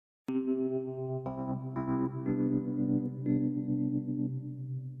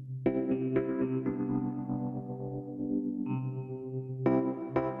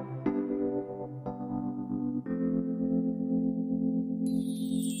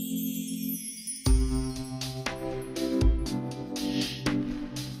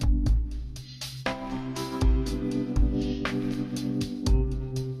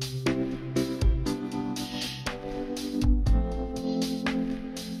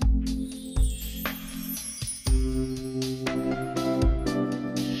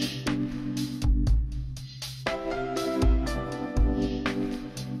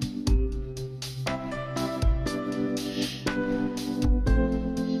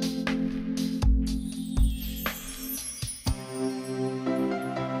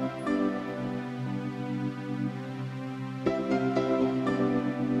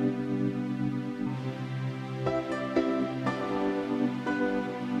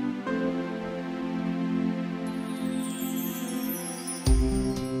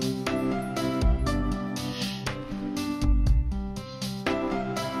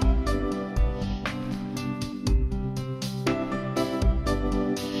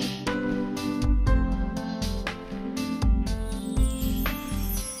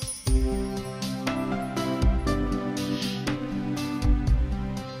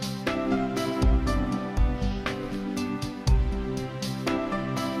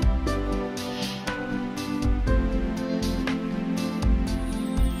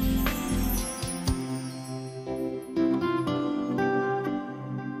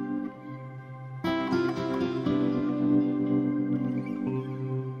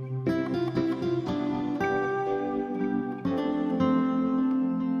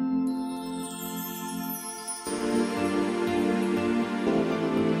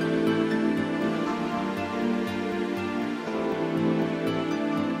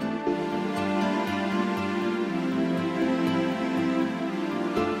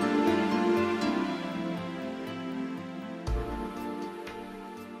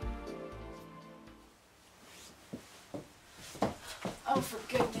Oh, for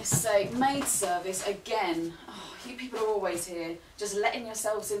goodness sake, maid service again. Oh, you people are always here, just letting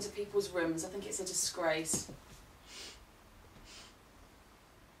yourselves into people's rooms. I think it's a disgrace.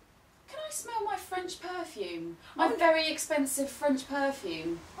 Can I smell my French perfume? My very expensive French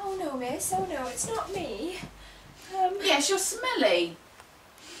perfume. Oh no, miss, oh no, it's not me. Yes, you're smelly.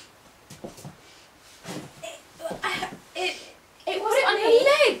 It Put wasn't it on me. your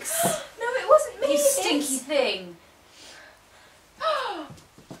legs. No, it wasn't me. You stinky thing. And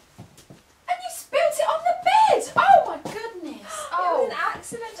you spilt it on the bed. Oh my goodness. It Oh. was an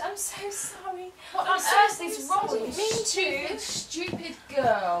accident. I'm so sorry. What on earth is wrong I with didn't you, mean to. stupid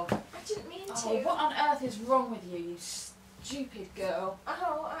girl? I didn't mean to. Oh, what on earth is wrong with you, you stupid girl?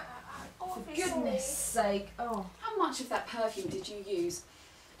 Oh, For awfully goodness sake. Oh, how much of that perfume did you use?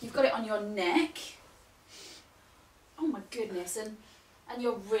 You've got it on your neck. Oh my goodness, and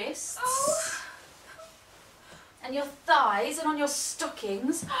your wrists. Oh. And your thighs and on your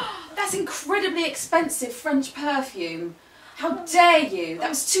stockings. That's incredibly expensive French perfume. How dare you? That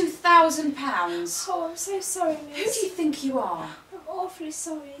was £2,000. Oh, I'm so sorry, Who miss. do you think you are? I'm awfully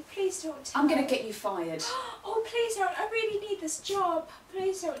sorry. Please don't tell. I'm going to get you fired. Oh, please don't. I really need this job.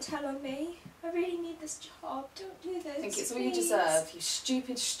 Please don't tell on me. I really need this job. Don't do this. I think it's all please. you deserve, you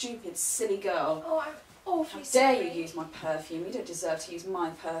stupid, silly girl. Oh, I'm awfully How sorry. dare you use my perfume? You don't deserve to use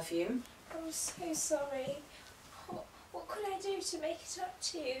my perfume. I'm so sorry. What could I do to make it up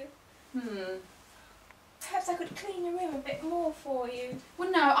to you? Perhaps I could clean the room a bit more for you. Well,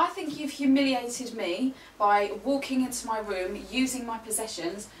 no, I think you've humiliated me by walking into my room, using my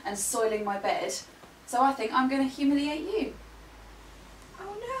possessions and soiling my bed. So I think I'm going to humiliate you.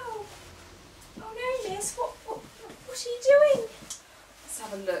 Oh no. Oh no, miss. What are you doing? Let's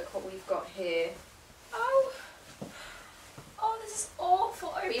have a look what we've got here. Oh, this is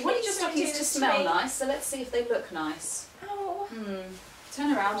awful. Oh, But you wanted your please don't do stockings to this smell me. nice, so let's see if they look nice. Oh.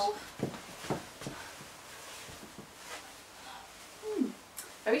 Turn around. Oh.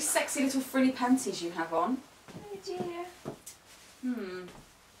 Very sexy little frilly panties you have on. Oh dear.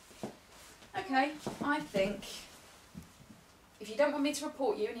 Okay, I think if you don't want me to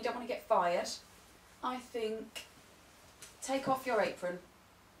report you and you don't want to get fired, I think take off your apron.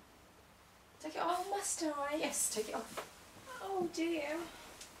 Take it off. Oh, must I? Yes, take it off. Oh dear.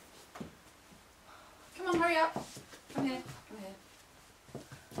 Come on, hurry up. Come here, come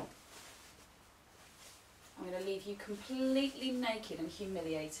here. I'm going to leave you completely naked and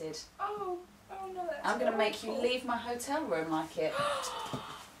humiliated. Oh no, that's I'm going to make you awful. leave my hotel room like it.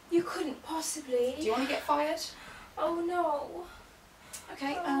 You couldn't possibly. Do you want to get fired? Oh no.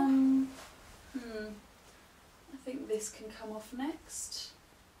 Okay, Oh. I think this can come off next.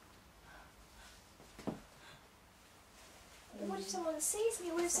 What if someone sees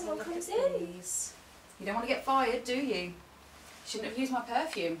me? What if someone Have a look comes at in? these. You don't want to get fired, do you? You shouldn't have used my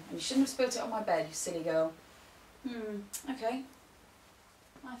perfume, and you shouldn't have spilt it on my bed, you silly girl. Okay.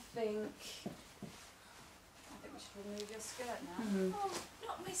 I think we should remove your skirt now. Oh,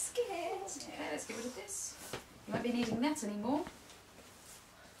 not my skin. Okay, let's get rid of this. You won't be needing that anymore.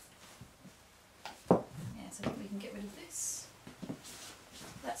 Yes, I think we can get rid of this.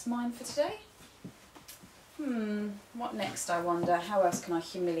 That's mine for today. What next, I wonder? How else can I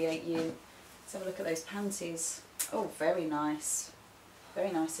humiliate you? Let's have a look at those panties. Oh, very nice.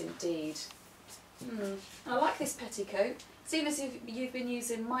 Very nice indeed. I like this petticoat. Seeing as you've been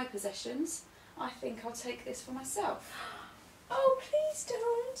using my possessions, I think I'll take this for myself. Oh, please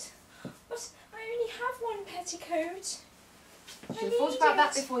don't. But I only have one petticoat. You should have thought about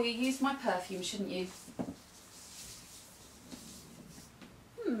that before you used my perfume, shouldn't you?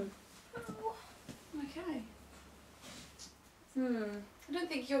 Oh. Okay. I don't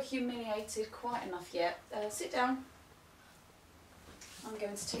think you're humiliated quite enough yet. Sit down. I'm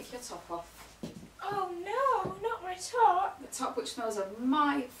going to take your top off. Oh no, not my top. The top which smells of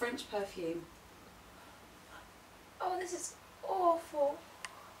my French perfume. Oh, this is awful.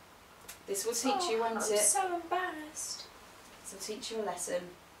 This will teach you, won't I'm it? so embarrassed. This will teach you a lesson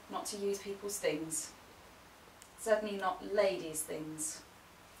not to use people's things. Certainly not ladies' things.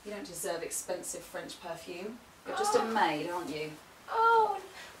 You don't deserve expensive French perfume. You're just a maid, aren't you? Oh.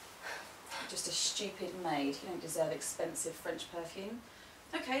 You're just a stupid maid. You don't deserve expensive French perfume.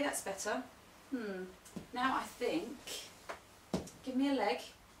 Okay, that's better. Now I think, give me a leg.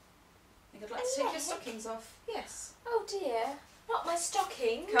 I think I'd like to take your stockings off. Yes. Oh dear, not my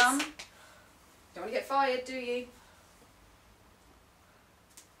stockings. Come. Don't want to get fired, do you?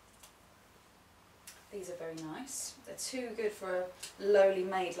 These are very nice. They're too good for a lowly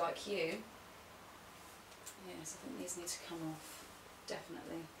maid like you. Yes, I think these need to come off.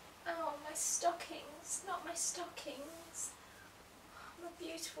 Definitely. Oh, my stockings, not my stockings.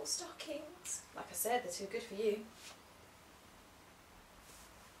 beautiful stockings. Like I said, they're too good for you.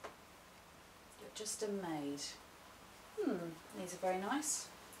 You're just a maid. These are very nice.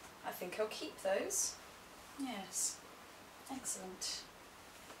 I think I'll keep those. Yes. Excellent.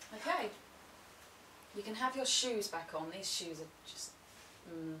 Okay. You can have your shoes back on. These shoes are just...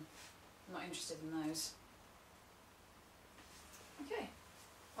 not interested in those. Okay.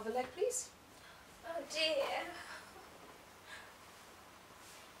 Other leg, please. Oh dear.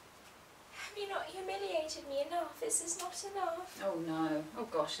 Have you not humiliated me enough? This is not enough. Oh no. Oh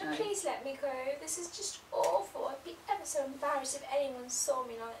gosh, no. And please let me go. This is just awful. I'd be ever so embarrassed if anyone saw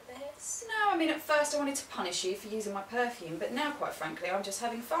me like this. No, I mean at first I wanted to punish you for using my perfume, but now quite frankly I'm just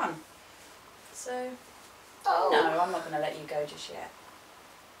having fun. So, no, I'm not going to let you go just yet.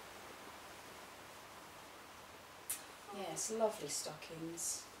 Yes, lovely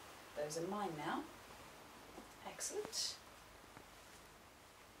stockings. Those are mine now. Excellent.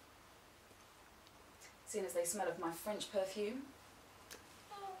 Seeing as they smell of my French perfume.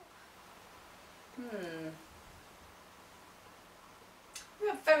 You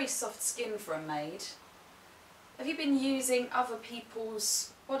have very soft skin for a maid. Have you been using other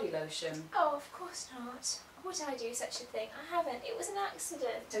people's body lotion? Oh, of course not. Would I do such a thing? I haven't. It was an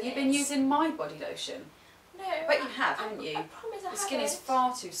accident. Have you been using my body lotion? No. But you have, haven't you? I promise I haven't. The skin is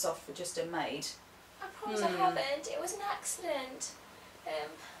far too soft for just a maid. I promise I haven't. It was an accident.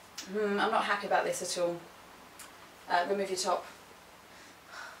 I'm not happy about this at all. Remove your top.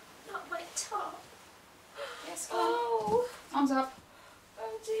 Not my top. Yes, come on. Oh. Arms up.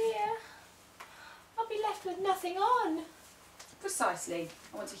 Oh dear. I'll be left with nothing on. Precisely.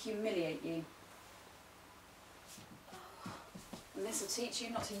 I want to humiliate you. And this will teach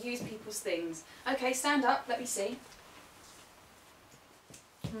you not to use people's things. Okay, stand up. Let me see.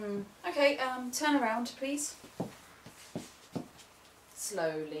 Okay, turn around, please.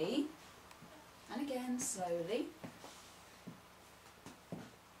 Slowly. And again, slowly.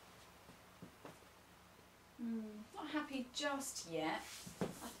 Not happy just yet.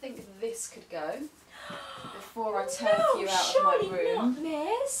 I think this could go before I turf you out of my room. Not,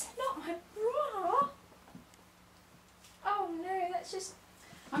 miss. Not my bra. Oh no, that's just...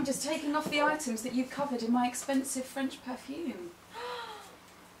 I'm just taking off the items that you've covered in my expensive French perfume.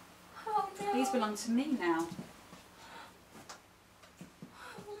 Oh no. These belong to me now.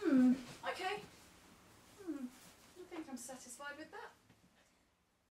 Okay. I think I'm satisfied with that.